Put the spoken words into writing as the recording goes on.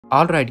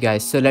Alright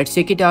guys, so let's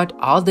check it out,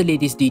 all the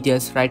latest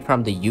details right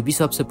from the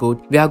Ubisoft support.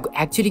 We have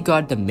actually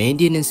got the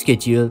maintenance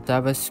schedule. So I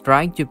was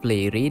trying to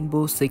play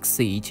Rainbow Six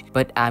Siege,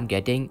 but I'm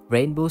getting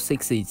Rainbow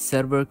Six Siege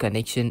server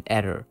connection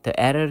error. The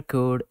error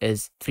code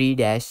is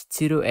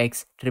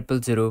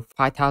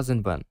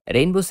 3-0x00005001.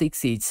 Rainbow Six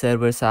Siege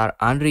servers are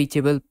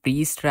unreachable,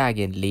 please try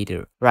again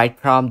later. Right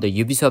from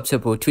the Ubisoft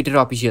support Twitter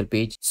official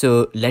page.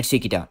 So let's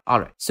check it out.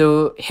 Alright,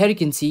 so here you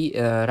can see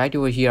right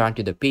over here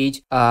onto the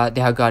page, they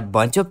have got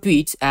bunch of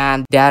tweets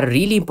and they are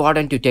really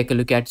important to take a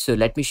look at. So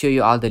let me show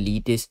you all the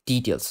latest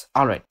details.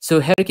 Alright, so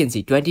here you can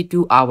see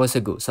 22 hours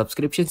ago,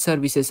 subscription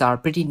services are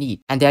pretty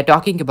neat and they are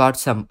talking about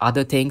some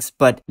other things,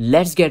 but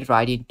let's get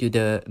right into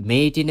the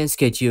maintenance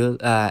schedule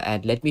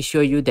and let me show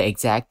you the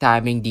exact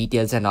timing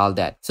details and all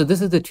that. So this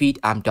is the tweet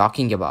I'm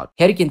talking about.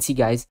 Here you can see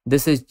guys,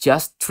 this is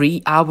just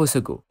 3 hours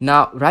ago.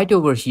 Now right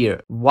over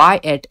here, why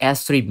at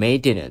S3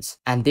 maintenance,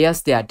 and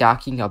yes, they are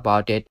talking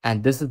about it,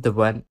 and this is the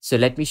one. So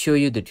let me show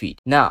you the tweet.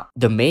 Now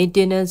the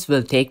maintenance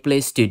will take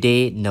place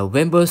today,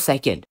 November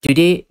 2nd.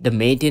 Today the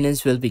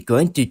maintenance will be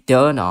going to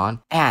turn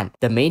on, and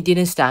the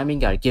maintenance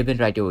timing are given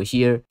right over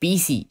here.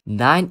 PC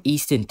 9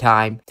 Eastern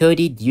Time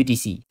 13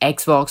 UTC,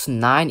 Xbox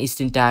 9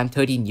 Eastern Time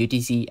 13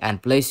 UTC,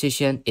 and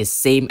PlayStation is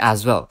same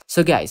as well.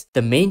 So guys,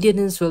 the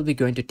maintenance will be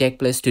going to take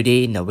place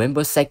today,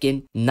 November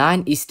 2nd,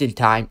 9 Eastern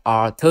Time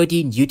or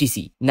 13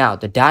 UTC. Now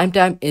the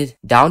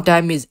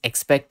downtime is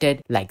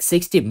expected like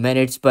 60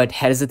 minutes, but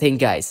here's the thing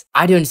guys,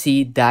 I don't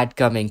see that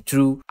coming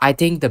true. I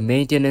think the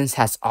maintenance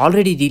has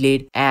already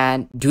delayed,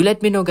 and do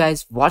let me know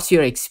guys, what's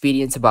your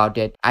experience about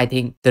it. I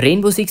think the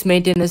Rainbow Six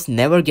maintenance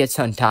never gets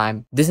on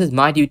time. This is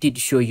my duty to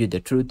show you the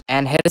truth.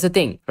 And here's the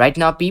thing, right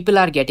now people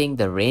are getting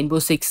the Rainbow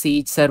Six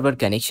Siege server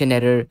connection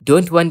error.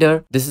 Don't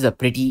wonder, this is a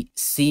pretty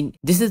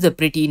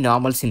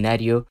normal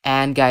scenario.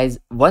 And guys,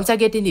 once I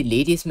get in the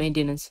latest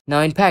maintenance, now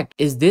in fact,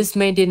 is this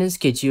maintenance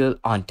schedule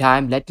on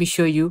time? Let me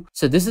show you.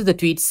 So this is the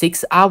tweet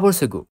 6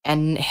 hours ago,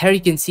 and here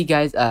you can see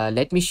guys,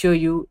 let me show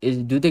you,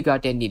 do they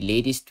got any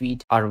latest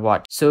tweet or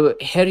what. So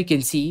here you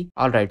can see.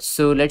 All right,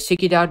 so let's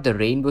check it out, the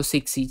Rainbow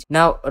Six Siege.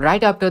 Now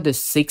right after the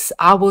 6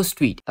 hours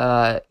tweet,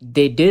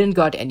 they didn't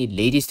got any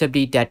latest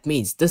update. That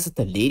means this is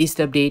the latest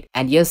update.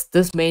 And yes,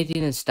 this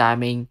maintenance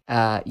timing,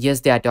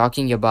 yes, they are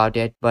talking about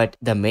it, but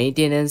the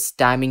maintenance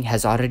timing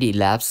has already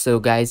elapsed. So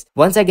guys,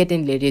 once I get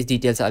in latest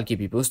details, I'll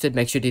keep you posted.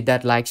 Make sure to hit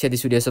that like, share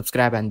this video,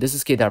 subscribe, and this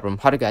is Kedar from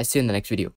How to Guys. See you in the next video.